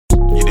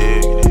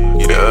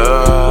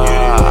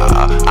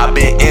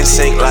in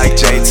sync like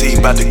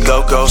JT, bout to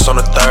go ghost on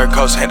the third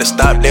coast. Had to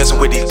stop dancing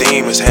with these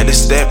demons, had to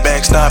step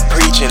back, stop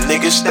preaching.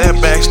 Niggas step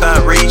back,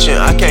 stop reaching.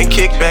 I can't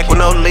kick back with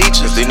no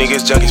leeches. These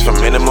niggas junkies from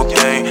minimal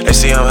game. They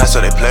see I'm high, so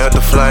they play with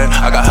the flame.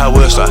 I got high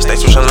wheels, so I stay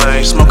switching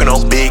lanes. Smoking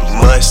on big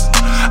must.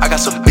 I got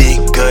some big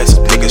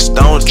guts. Niggas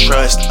don't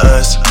trust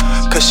us,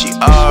 cause she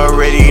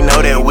already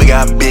know that we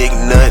got big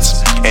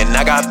nuts. And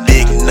I got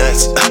big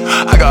nuts.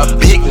 I got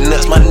big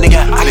nuts, my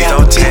nigga. Please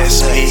don't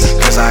test me,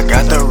 cause I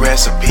got the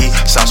recipe.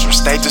 Sauce from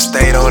state to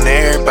state on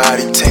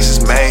everybody.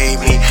 Texas made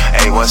me.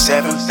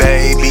 817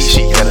 baby.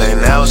 She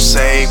yelling out,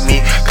 save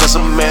me. Cause a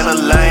man a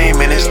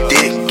lame and his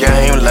dick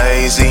game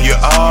lazy. You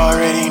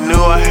already knew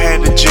I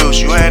had the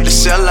juice. You had to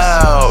sell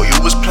out.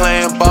 You was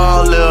playing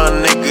ball, little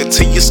nigga,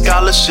 till your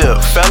scholarship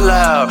fell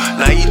out.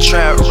 Now you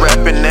trap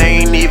rapping,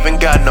 they ain't even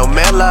got no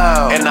mail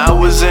out. And I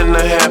was in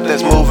the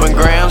Hamptons moving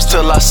grams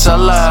till I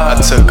sell out.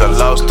 I took a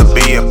loss to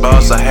be a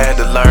boss, I had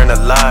to learn a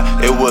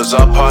lot. It was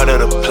all part of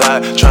the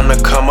plot,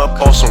 tryna come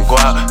up on some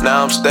guap.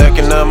 Now I'm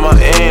stacking up my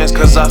ends,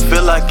 cause I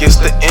feel like it's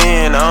the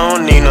end. I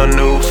don't need no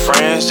new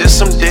friends, just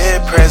some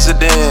dead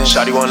presidents.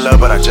 Shawty want love,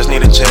 but I just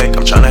need a check.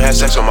 I'm tryna have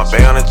sex with my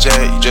bae on a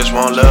jet. You just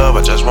want love,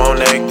 I just want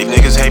neck. These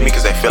niggas hate me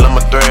cause they feel I'm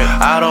a threat.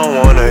 I don't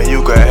want her,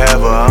 you can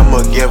have her,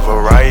 I'ma give her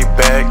right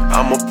back.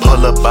 I'ma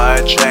pull up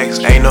by tracks,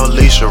 ain't no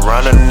leash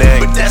around her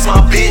neck. But that's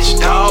my bitch,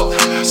 dawg.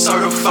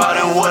 Certified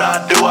in what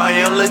I do, I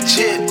am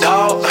legit,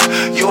 dawg.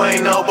 You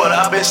ain't know, but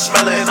I've been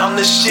smelling, I'm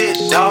the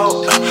shit,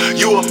 dawg.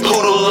 You a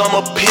poodle,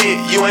 I'm a pig,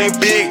 you ain't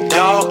big,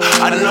 dawg.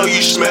 I know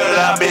you smell it,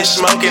 I've been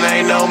smoking,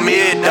 ain't no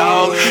mid,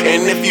 dawg.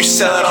 And if you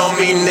sell it on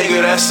me,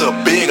 nigga, that's a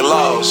big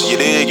loss. You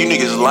dig? You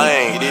niggas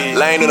lame,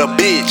 lame than a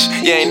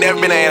bitch. You ain't never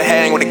been able to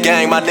hang with a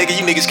gang, my nigga.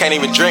 You niggas can't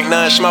even drink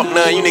none, smoke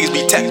none. You niggas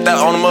be tapped out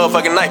on the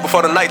motherfucking night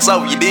before the night's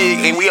over, you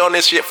dig? And we on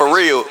this shit for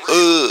real.